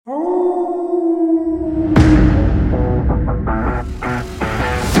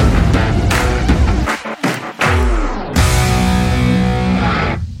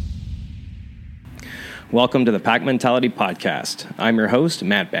Welcome to the Pack Mentality Podcast. I'm your host,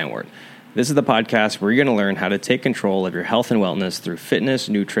 Matt Banwart. This is the podcast where you're going to learn how to take control of your health and wellness through fitness,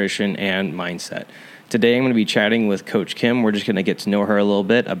 nutrition, and mindset. Today, I'm going to be chatting with Coach Kim. We're just going to get to know her a little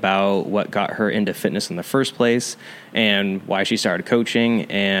bit about what got her into fitness in the first place and why she started coaching,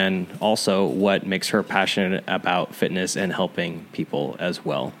 and also what makes her passionate about fitness and helping people as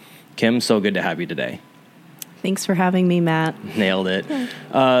well. Kim, so good to have you today. Thanks for having me, Matt. Nailed it.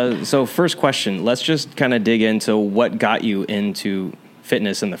 So first question, let's just kind of dig into what got you into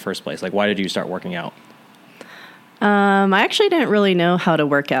fitness in the first place. Like, why did you start working out? I actually didn't really know how to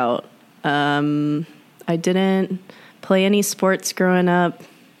work out. I didn't play any sports growing up.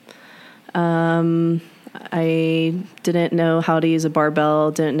 I didn't know how to use a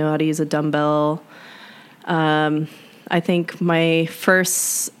barbell, didn't know how to use a dumbbell. I think my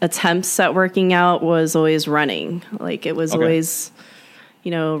first attempts at working out was always running. Like, it was always,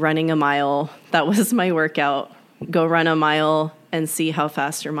 running a mile. That was my workout. Go run a mile and see how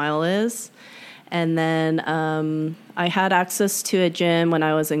fast your mile is. And then I had access to a gym when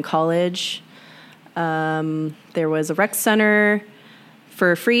I was in college. There was a rec center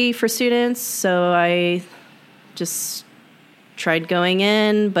for free for students, so I just tried going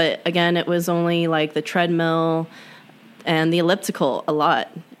in. But again, it was only like the treadmill and the elliptical a lot.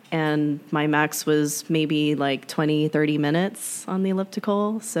 And my max was maybe like 20, 30 minutes on the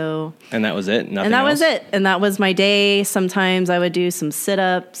elliptical. And that was it? Nothing And that else? was it. And that was my day. Sometimes I would do some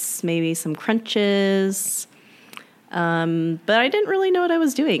sit-ups, maybe some crunches. But I didn't really know what I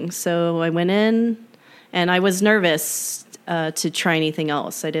was doing. So I went in, and I was nervous to try anything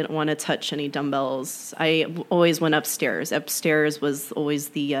else. I didn't want to touch any dumbbells. I always went upstairs. Upstairs was always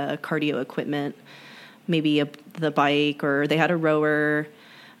the cardio equipment, maybe the bike, or they had a rower,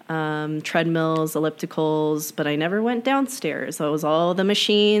 treadmills, ellipticals, but I never went downstairs. So it was all the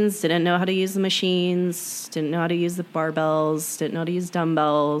machines, didn't know how to use the machines, didn't know how to use the barbells, didn't know how to use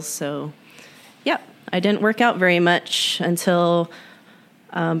dumbbells. So, yeah, I didn't work out very much until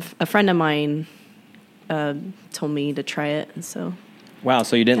a friend of mine told me to try it. And so, wow,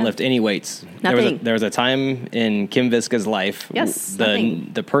 so you didn't lift any weights? Nothing. There was a time in Kim Visca's life, Yes,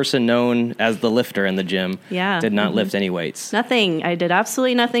 the person known as the lifter in the gym did not lift any weights. Nothing. I did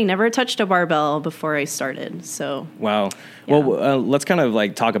absolutely nothing. Never touched a barbell before I started. So, wow. Yeah. Well, let's kind of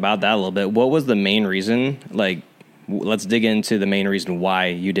like talk about that a little bit. What was the main reason? Like, let's dig into the main reason why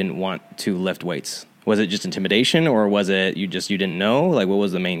you didn't want to lift weights. Was it just intimidation, or was it you didn't know? Like, what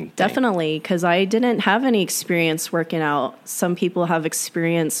was the main thing? Definitely, because I didn't have any experience working out. Some people have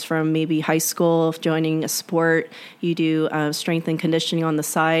experience from maybe high school, joining a sport. You do strength and conditioning on the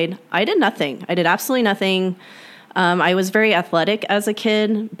side. I did nothing. I did absolutely nothing. I was very athletic as a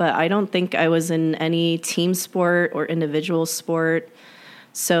kid, but I don't think I was in any team sport or individual sport.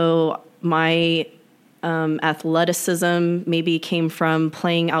 So my athleticism maybe came from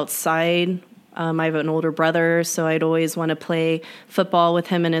playing outside. I have an older brother, so I'd always want to play football with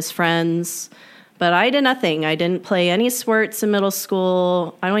him and his friends. But I did nothing. I didn't play any sports in middle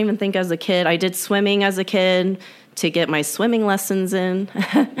school. I don't even think as a kid. I did swimming as a kid to get my swimming lessons in.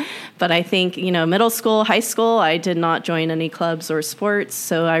 But I think, middle school, high school, I did not join any clubs or sports.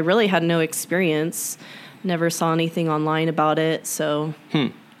 So I really had no experience. Never saw anything online about it. So,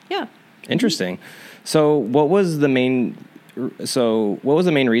 yeah. Interesting. So what was the main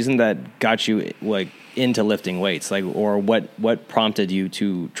reason that got you into lifting weights? Or what prompted you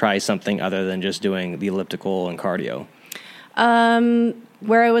to try something other than just doing the elliptical and cardio?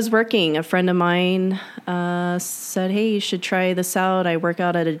 Where I was working, a friend of mine said, "Hey, you should try this out. I work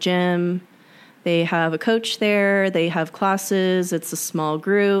out at a gym. They have a coach there. They have classes. It's a small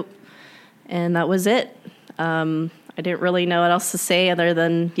group." And that was it. I didn't really know what else to say other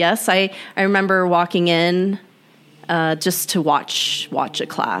than yes. I remember walking in just to watch a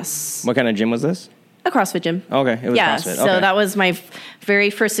class. What kind of gym was this? A CrossFit gym. Okay, it was CrossFit. Okay. So that was my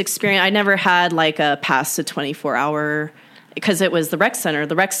very first experience. I never had like a pass to 24-hour because it was the rec center.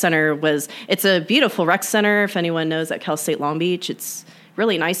 The rec center it's a beautiful rec center. If anyone knows, at Cal State Long Beach, it's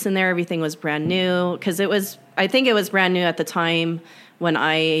really nice in there. Everything was brand new because I think it was brand new at the time when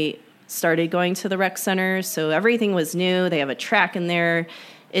I started going to the rec center. So everything was new. They have a track in there.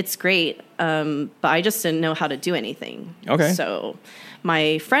 It's great, but I just didn't know how to do anything. Okay. So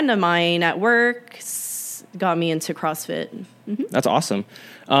my friend of mine at work got me into CrossFit. Mm-hmm. That's awesome.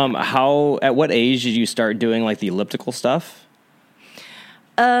 At what age did you start doing like the elliptical stuff?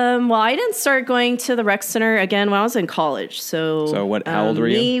 Well, I didn't start going to the rec center again when I was in college. So how old were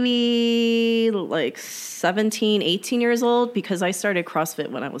you? Maybe like 17, 18 years old because I started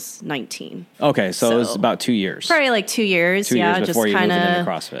CrossFit when I was 19. Okay, so it was about 2 years. Probably like 2 years. 2 years before just you moved into kind of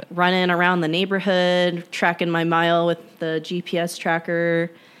CrossFit. running around the neighborhood, tracking my mile with the GPS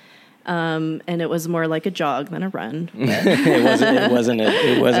tracker. And it was more like a jog than a run. it wasn't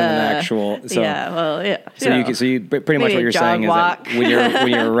an actual. So, yeah, well, yeah. So you pretty much what you're saying walk. is that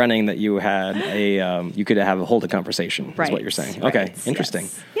when you're running, that you had you could hold a conversation. Right. Is what you're saying. Right. Okay, interesting.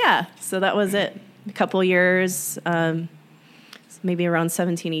 Yes. Yeah. So that was it. A couple years, maybe around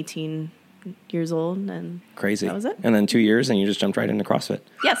 17, 18 years old, and crazy. That was it. And then 2 years, and you just jumped right into CrossFit.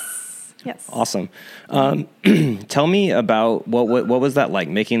 Yes. Awesome. Tell me about what was that like,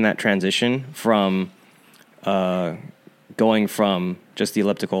 making that transition from going from just the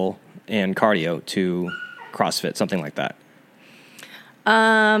elliptical and cardio to CrossFit, something like that.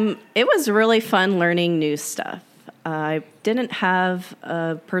 It was really fun learning new stuff. I didn't have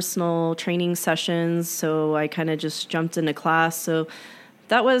personal training sessions, so I kind of just jumped into class. So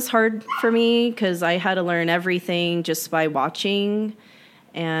that was hard for me because I had to learn everything just by watching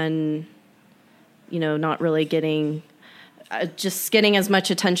and, not really getting as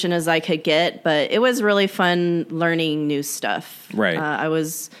much attention as I could get. But it was really fun learning new stuff. Right. I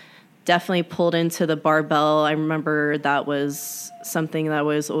was definitely pulled into the barbell. I remember that was something that I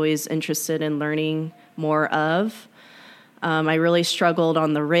was always interested in learning more of. I really struggled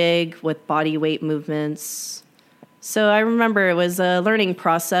on the rig with body weight movements. So I remember it was a learning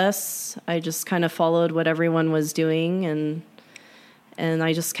process. I just kind of followed what everyone was doing, and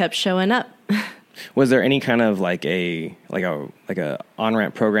I just kept showing up. Was there any kind of like a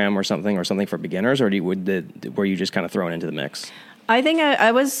on-ramp program or something for beginners, or were you just kind of thrown into the mix? I think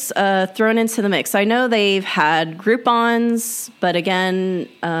I was thrown into the mix. I know they've had group-ons, but again,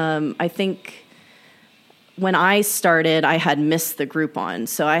 I think when I started, I had missed the group-on.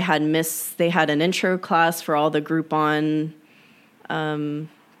 So they had an intro class for all the group-on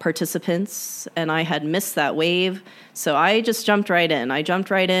participants, and I had missed that wave. So I just jumped right in.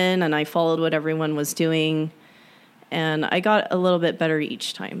 And I followed what everyone was doing, and I got a little bit better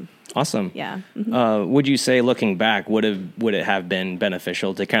each time. Awesome. Yeah. Mm-hmm. Would you say, looking back, would it have been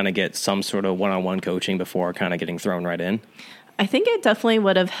beneficial to kind of get some sort of one-on-one coaching before kind of getting thrown right in? I think it definitely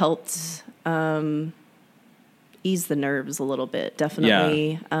would have helped ease the nerves a little bit,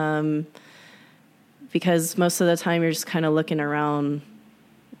 definitely. Yeah. Because most of the time you're just kind of looking around,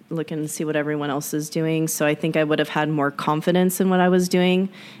 looking to see what everyone else is doing. So I think I would have had more confidence in what I was doing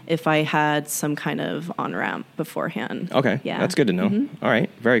if I had some kind of on-ramp beforehand. Okay. Yeah. That's good to know. Mm-hmm. All right.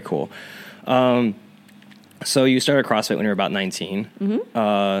 Very cool. So you started CrossFit when you were about 19,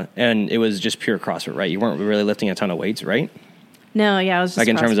 and it was just pure CrossFit, right? You weren't really lifting a ton of weights, right? No, yeah, I was just like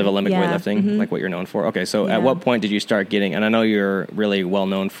in CrossFit. Terms of Olympic weightlifting, like what you're known for. Okay, so at what point did you start getting? And I know you're really well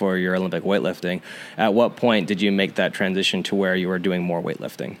known for your Olympic weightlifting. At what point did you make that transition to where you were doing more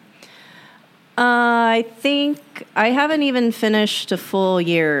weightlifting? I think I haven't even finished a full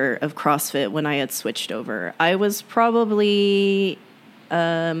year of CrossFit when I had switched over. I was probably 8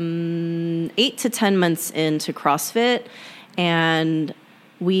 to 10 months into CrossFit, and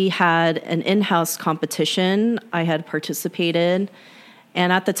we had an in-house competition. I had participated.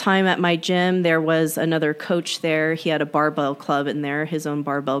 And at the time at my gym, there was another coach there. He had a barbell club in there, his own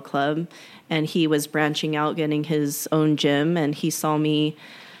barbell club. And he was branching out, getting his own gym. And he saw me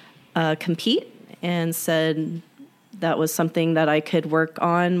compete and said that was something that I could work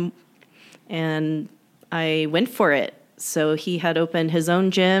on. And I went for it. So he had opened his own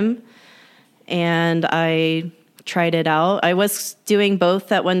gym, and I tried it out. I was doing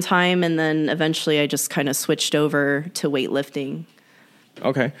both at one time, and then eventually I just kind of switched over to weightlifting.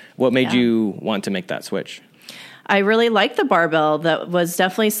 Okay. What made you want to make that switch? I really liked the barbell. That was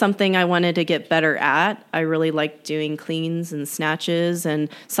definitely something I wanted to get better at. I really liked doing cleans and snatches, and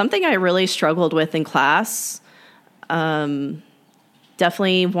something I really struggled with in class.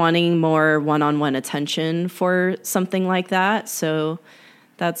 Definitely wanting more one-on-one attention for something like that. So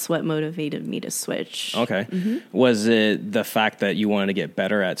that's what motivated me to switch. Okay. Mm-hmm. Was it the fact that you wanted to get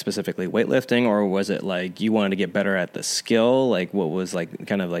better at specifically weightlifting, or was it like you wanted to get better at the skill? Like what was like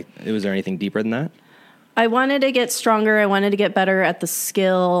kind of like, was there anything deeper than that? I wanted to get stronger. I wanted to get better at the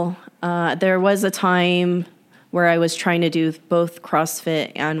skill. There was a time where I was trying to do both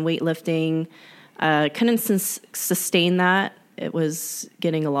CrossFit and weightlifting. Couldn't sustain that. It was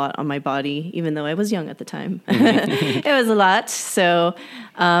getting a lot on my body, even though I was young at the time. It was a lot. So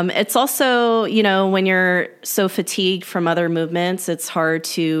it's also, when you're so fatigued from other movements, it's hard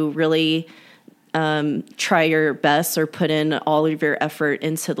to really try your best or put in all of your effort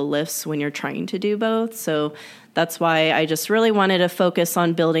into the lifts when you're trying to do both. So that's why I just really wanted to focus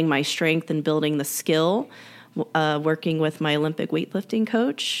on building my strength and building the skill, working with my Olympic weightlifting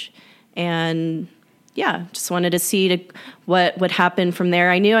coach. And yeah, just wanted to see what would happen from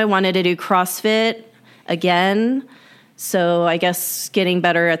there. I knew I wanted to do CrossFit again. So I guess getting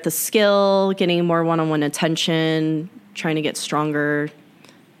better at the skill, getting more one-on-one attention, trying to get stronger.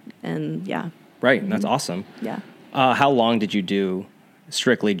 And yeah. Right. That's awesome. Yeah. How long did you do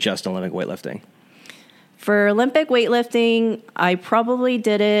strictly just Olympic weightlifting? For Olympic weightlifting, I probably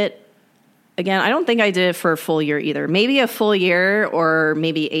did it, again, I don't think I did it for a full year either. Maybe a full year or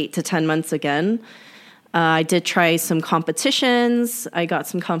maybe 8 to 10 months again. I did try some competitions. I got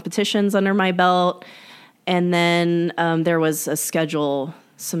some competitions under my belt. And then there was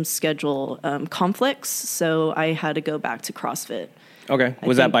some schedule conflicts. So I had to go back to CrossFit. Okay.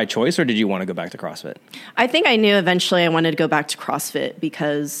 Was that by choice, or did you want to go back to CrossFit? I think I knew eventually I wanted to go back to CrossFit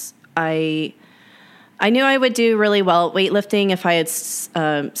because I knew I would do really well at weightlifting if I had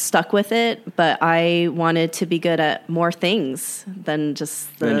stuck with it, but I wanted to be good at more things than just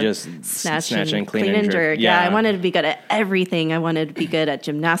snatching, clean and jerk. Yeah, I wanted to be good at everything. I wanted to be good at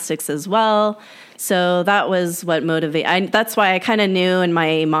gymnastics as well. So that was what motivated. That's why I kind of knew in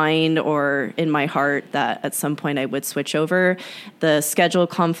my mind or in my heart that at some point I would switch over. The schedule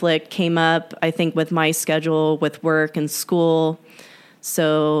conflict came up, I think, with my schedule with work and school.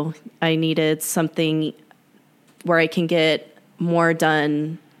 So I needed something where I can get more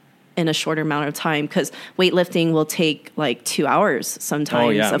done in a shorter amount of time, because weightlifting will take like 2 hours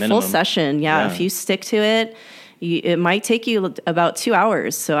sometimes, minimum. full session. Yeah, if you stick to it, it might take you about 2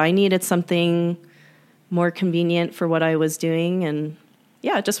 hours. So I needed something more convenient for what I was doing. And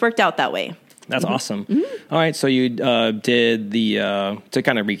yeah, it just worked out that way. That's awesome. All right. So you did to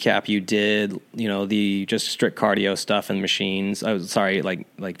kind of recap, you did, the just strict cardio stuff and machines.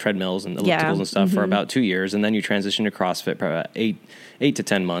 Like treadmills and ellipticals and stuff for about 2 years. And then you transitioned to CrossFit for about 8 to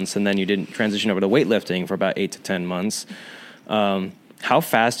 10 months. And then you didn't transition over to weightlifting for about 8 to 10 months. How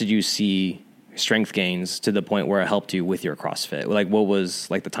fast did you see strength gains to the point where it helped you with your CrossFit? Like, what was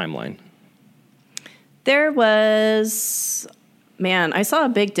like the timeline? There was, I saw a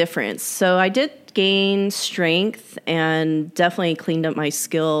big difference. So I did gain strength and definitely cleaned up my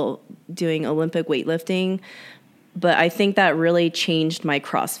skill doing Olympic weightlifting. But I think that really changed my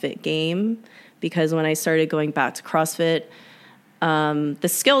CrossFit game, because when I started going back to CrossFit, the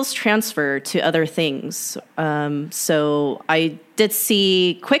skills transfer to other things. So I did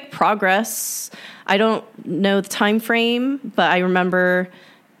see quick progress. I don't know the time frame, but I remember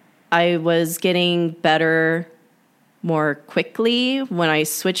I was getting better more quickly when I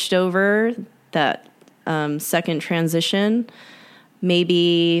switched over that second transition.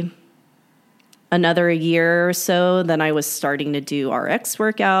 Maybe another year or so, then I was starting to do RX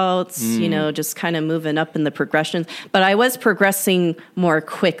workouts, just kind of moving up in the progressions. But I was progressing more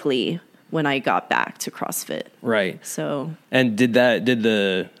quickly when I got back to CrossFit. Right. So. And did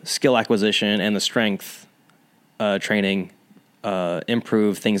the skill acquisition and the strength training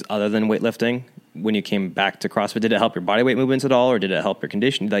improve things other than weightlifting when you came back to CrossFit? Did it help your body weight movements at all, or did it help your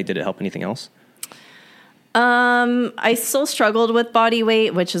condition? Did it help anything else? I still struggled with body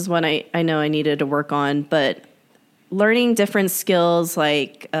weight, which is one I know I needed to work on, but learning different skills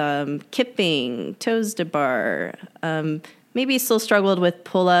like kipping, toes to bar, maybe still struggled with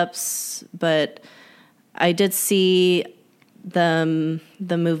pull-ups, but I did see the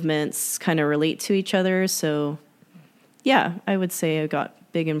movements kind of relate to each other. So yeah, I would say I got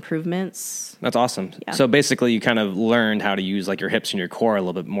big improvements. That's awesome. Yeah. So basically you kind of learned how to use like your hips and your core a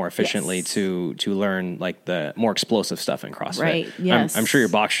little bit more efficiently to learn like the more explosive stuff in CrossFit. Right. Yes. I'm sure your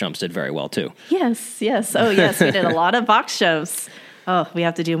box jumps did very well too. Yes. Oh yes. We did a lot of box jumps. Oh, we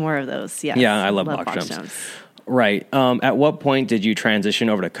have to do more of those. Yes. Yeah. I love box jumps. Right. At what point did you transition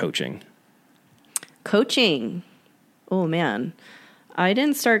over to coaching? Coaching. Oh man. I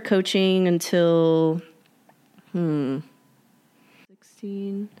didn't start coaching until 16.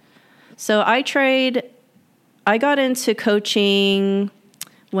 So I got into coaching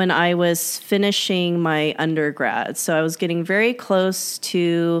when I was finishing my undergrad. So I was getting very close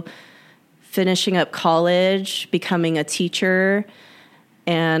to finishing up college, becoming a teacher,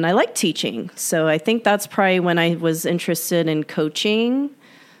 and I like teaching. So I think that's probably when I was interested in coaching.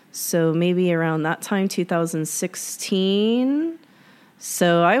 So maybe around that time, 2016.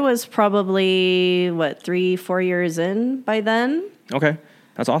 So I was probably, 3-4 years in by then. Okay.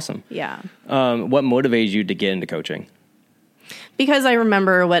 That's awesome. Yeah. What motivated you to get into coaching? Because I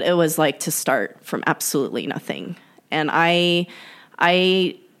remember what it was like to start from absolutely nothing. And I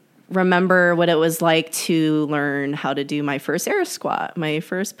remember what it was like to learn how to do my first air squat, my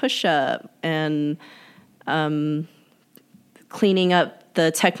first push-up, and cleaning up the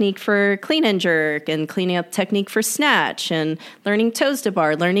technique for clean and jerk and cleaning up technique for snatch and learning toes to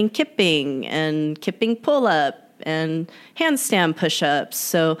bar, learning kipping and kipping pull-up and handstand push-ups.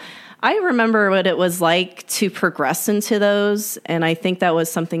 So I remember what it was like to progress into those. And I think that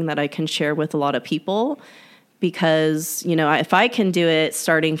was something that I can share with a lot of people because, if I can do it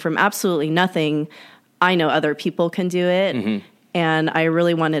starting from absolutely nothing, I know other people can do it. Mm-hmm. And I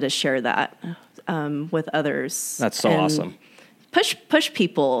really wanted to share that with others. That's so awesome. Push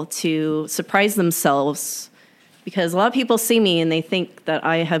people to surprise themselves because a lot of people see me and they think that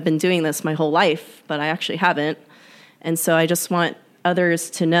I have been doing this my whole life, but I actually haven't. And so I just want others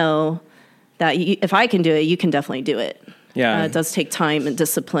to know that if I can do it, you can definitely do it. Yeah. It does take time and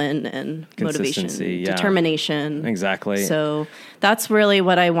discipline and motivation, determination. Exactly. So that's really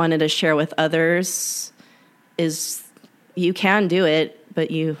what I wanted to share with others is you can do it, but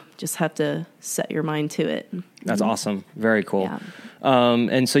you just have to set your mind to it. That's awesome. Very cool. Yeah.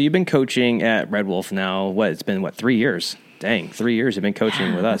 And so you've been coaching at Red Wolf now, it's been 3 years? Dang, 3 years you've been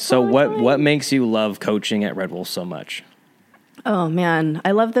coaching with us. So what makes you love coaching at Red Wolf so much? Oh man,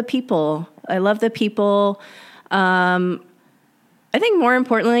 I love the people. I think more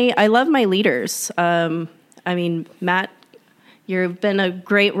importantly, I love my leaders. Matt, you've been a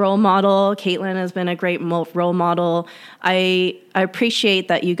great role model. Caitlin has been a great role model. I appreciate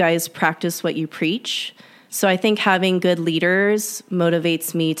that you guys practice what you preach. So I think having good leaders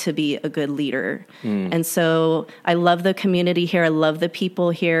motivates me to be a good leader. And so I love the community here. I love the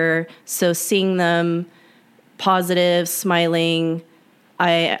people here. So seeing them positive, smiling,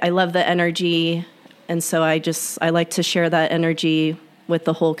 I love the energy. And so I like to share that energy with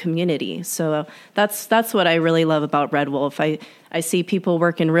the whole community. So that's what I really love about Red Wolf. I see people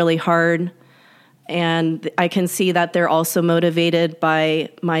working really hard, and I can see that they're also motivated by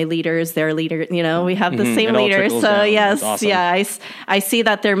my leaders, their leader. We have the same leaders. So down. Yes, awesome. Yeah, I see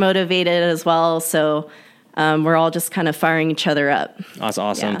that they're motivated as well. So we're all just kind of firing each other up. That's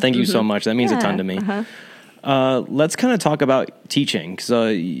awesome. Yeah. Thank you so much. That means a ton to me. Let's kind of talk about teaching. So,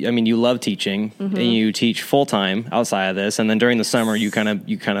 you love teaching and you teach full time outside of this. And then during the summer, you kind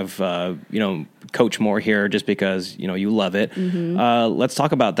of coach more here just because, you love it. Let's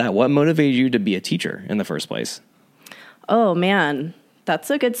talk about that. What motivated you to be a teacher in the first place? Oh man,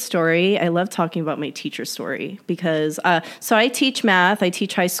 that's a good story. I love talking about my teacher story because, so I teach math. I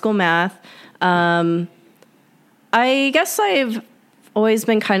teach high school math. I guess I've always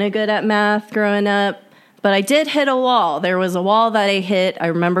been kind of good at math growing up. But I did hit a wall. There was a wall that I hit. I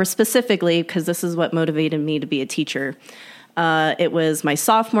remember specifically because this is what motivated me to be a teacher. It was my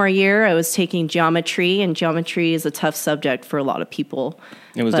sophomore year. I was taking geometry, and geometry is a tough subject for a lot of people.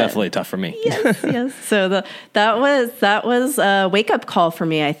 It was definitely tough for me. Yes. So that was a wake-up call for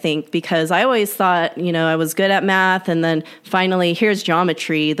me, I think, because I always thought, I was good at math, and then finally, here's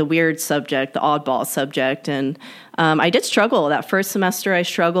geometry, the weird subject, the oddball subject, and I did struggle. That first semester, I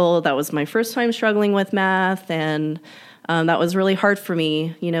struggled. That was my first time struggling with math, and that was really hard for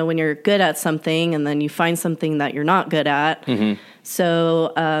me, when you're good at something and then you find something that you're not good at.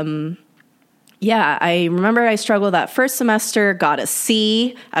 So, I remember I struggled that first semester, got a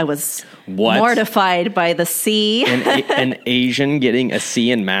C. I was mortified by the C. An Asian getting a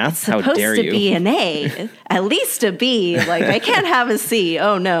C in math? How dare you? Supposed to be an A, at least a B. I can't have a C.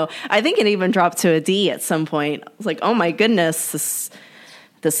 Oh, no. I think it even dropped to a D at some point. I was like, oh, my goodness,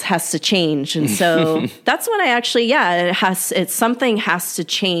 this has to change. And so that's when I actually, something has to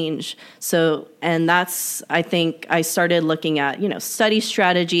change. So, and that's, I think I started looking at, study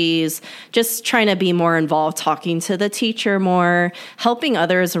strategies, just trying to be more involved, talking to the teacher more, helping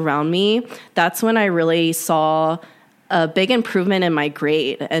others around me. That's when I really saw a big improvement in my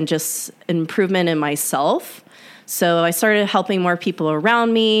grade and just improvement in myself. So I started helping more people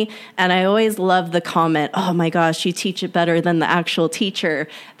around me, and I always loved the comment, oh my gosh, you teach it better than the actual teacher.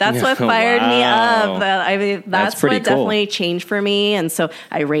 That's what fired me up. That's what definitely changed for me. And so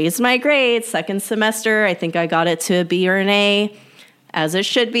I raised my grades. Second semester, I think I got it to a B or an A, as it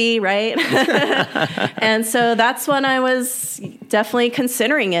should be, right? And so that's when I was definitely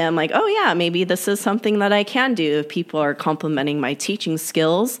considering it. I'm like, oh yeah, maybe this is something that I can do if people are complimenting my teaching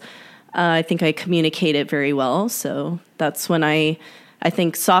skills. I think I communicate it very well. So that's when I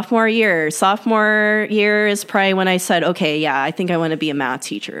think sophomore year is probably when I said, okay, yeah, I think I want to be a math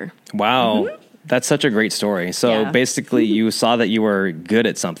teacher. Wow. That's such a great story. So basically you saw that you were good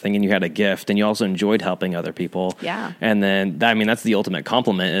at something and you had a gift and you also enjoyed helping other people. Yeah. And then, that's the ultimate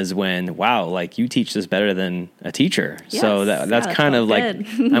compliment is when, wow, you teach this better than a teacher. Yes. So that's kind of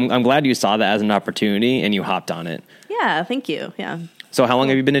I'm glad you saw that as an opportunity and you hopped on it. Yeah. Thank you. Yeah. So how long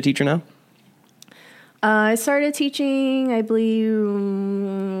have you been a teacher now? I started teaching, I believe,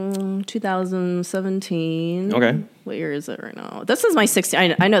 2017. Okay. What year is it right now? This is my sixth.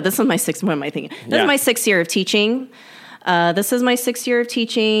 I know this is my sixth. What am I thinking? This is my 6th year of teaching. This is my 6th year of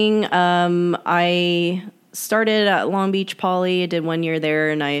teaching. I started at Long Beach Poly. I did 1 year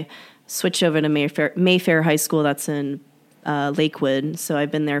there, and I switched over to Mayfair High School. That's in Lakewood. So I've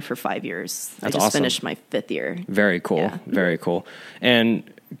been there for 5 years. That's I just awesome. Finished my 5th year. Very cool. Yeah. Very cool. And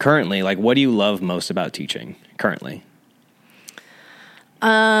currently, like, what do you love most about teaching currently?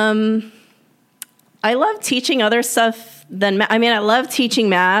 I love teaching other stuff than I love teaching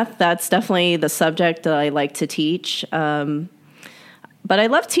math. That's definitely the subject that I like to teach. But I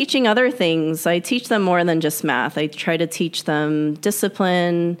love teaching other things. I teach them more than just math. I try to teach them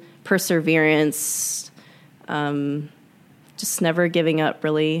discipline, perseverance, just never giving up,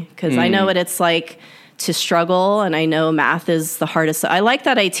 really. Because I know what it's like to struggle, and I know math is the hardest. I like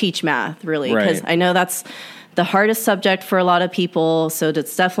that I teach math, really, because I know that's the hardest subject for a lot of people. So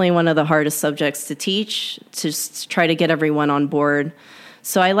it's definitely one of the hardest subjects to teach, to just try to get everyone on board.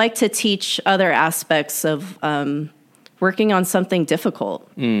 So I like to teach other aspects of working on something difficult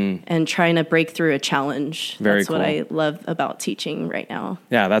and trying to break through a challenge. Very That's cool. what I love about teaching right now.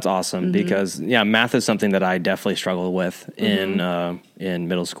 Yeah, that's awesome because math is something that I definitely struggled with in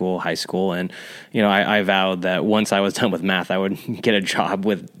middle school, high school. And, I vowed that once I was done with math, I would get a job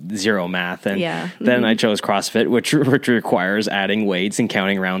with zero math. And then I chose CrossFit, which requires adding weights and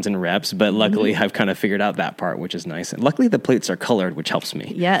counting rounds and reps. But luckily I've kind of figured out that part, which is nice. And luckily the plates are colored, which helps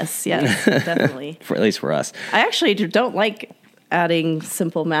me. Yes, definitely. At least for us. I actually don't like adding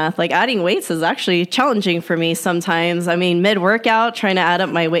simple math. Like adding weights is actually challenging for me sometimes. I mean, mid-workout, trying to add up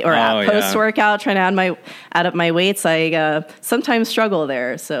my weight, or post-workout, trying to add up my weights, I sometimes struggle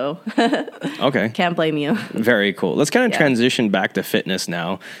there. So okay, can't blame you. Very cool. Let's kind of transition back to fitness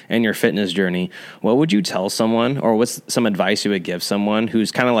now and your fitness journey. What would you tell someone, or what's some advice you would give someone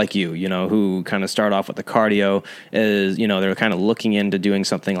who's kind of like you, who kind of start off with the cardio, is, they're kind of looking into doing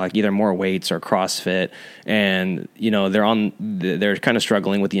something like either more weights or CrossFit, and, they're kind of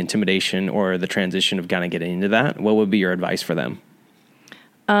struggling with the intimidation or the transition of kind of getting into that. What would be your advice for them?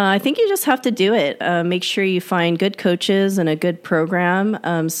 I think you just have to do it. Make sure you find good coaches and a good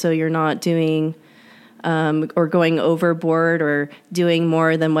program, so you're not doing or going overboard or doing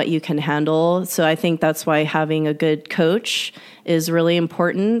more than what you can handle. So I think that's why having a good coach is really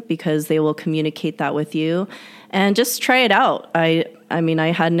important, because they will communicate that with you. And just try it out. I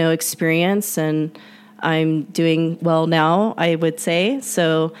had no experience, and I'm doing well now, I would say.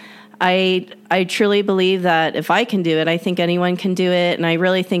 So I truly believe that if I can do it, I think anyone can do it. And I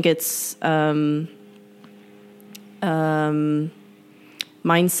really think it's mindset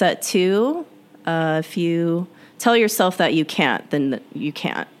too. If you tell yourself that you can't, then you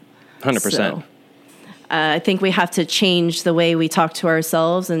can't. 100%. So, I think we have to change the way we talk to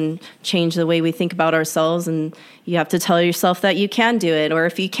ourselves and change the way we think about ourselves. And you have to tell yourself that you can do it. Or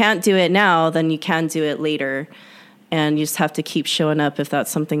if you can't do it now, then you can do it later. And you just have to keep showing up if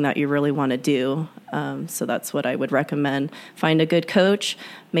that's something that you really want to do. So that's what I would recommend. Find a good coach,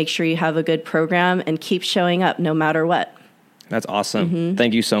 make sure you have a good program, and keep showing up no matter what. That's awesome.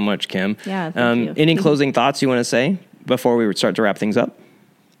 Thank you so much, Kim. Yeah, thank you. Any closing thoughts you want to say before we start to wrap things up?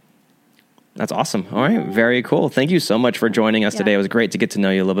 That's awesome. All right. Very cool. Thank you so much for joining us today. It was great to get to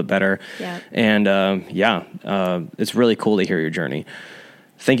know you a little bit better. Yeah. And it's really cool to hear your journey.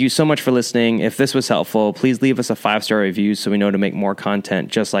 Thank you so much for listening. If this was helpful, please leave us a 5-star review so we know to make more content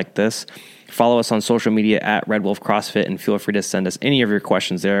just like this. Follow us on social media at Red Wolf CrossFit, and feel free to send us any of your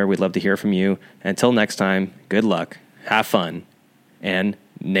questions there. We'd love to hear from you. Until next time, good luck, have fun, and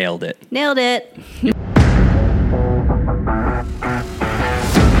nailed it. Nailed it.